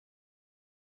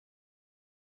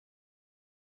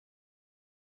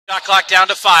Shot clock down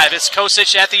to 5. It's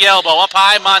Kosic at the elbow. Up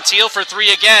high, Montiel for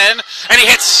 3 again. And he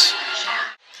hits.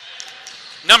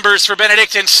 Numbers for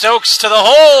Benedictine. Stokes to the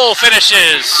hole.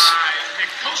 Finishes.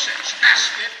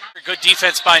 Good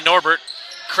defense by Norbert.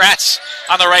 Kratz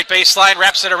on the right baseline.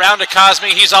 Wraps it around to Cosme.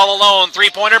 He's all alone.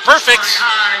 Three-pointer. Perfect.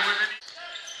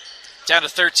 Down to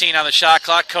 13 on the shot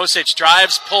clock. Kosic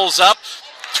drives. Pulls up.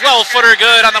 12-footer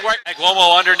good on the right.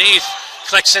 Aguomo underneath.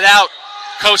 Clicks it out.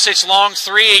 Kosic long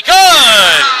 3.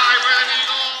 Good!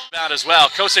 Out as well.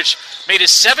 Kosic made his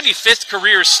 75th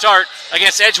career start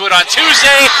against Edgewood on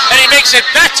Tuesday, and he makes it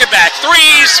back-to-back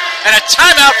threes, and a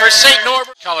timeout for St.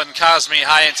 Norbert. Cullen Cosme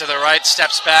high into the right,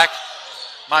 steps back.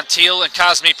 Montiel and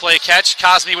Cosme play catch.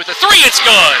 Cosme with the 3, it's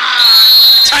good!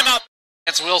 Timeout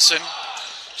against Wilson.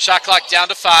 Shot clock down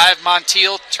to 5.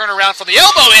 Montiel, turn around from the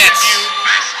elbow, hits!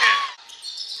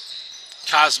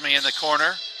 Cosme in the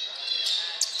corner.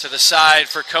 To the side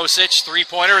for Kosic.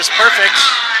 Three-pointer is perfect.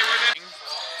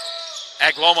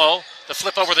 Aguomo, the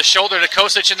flip over the shoulder to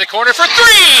Kosic in the corner for 3!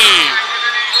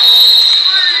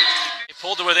 He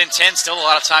pulled to within 10, still a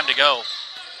lot of time to go.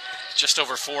 Just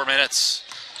over 4 minutes.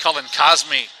 Cullen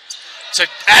Cosme to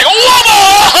Aguomo!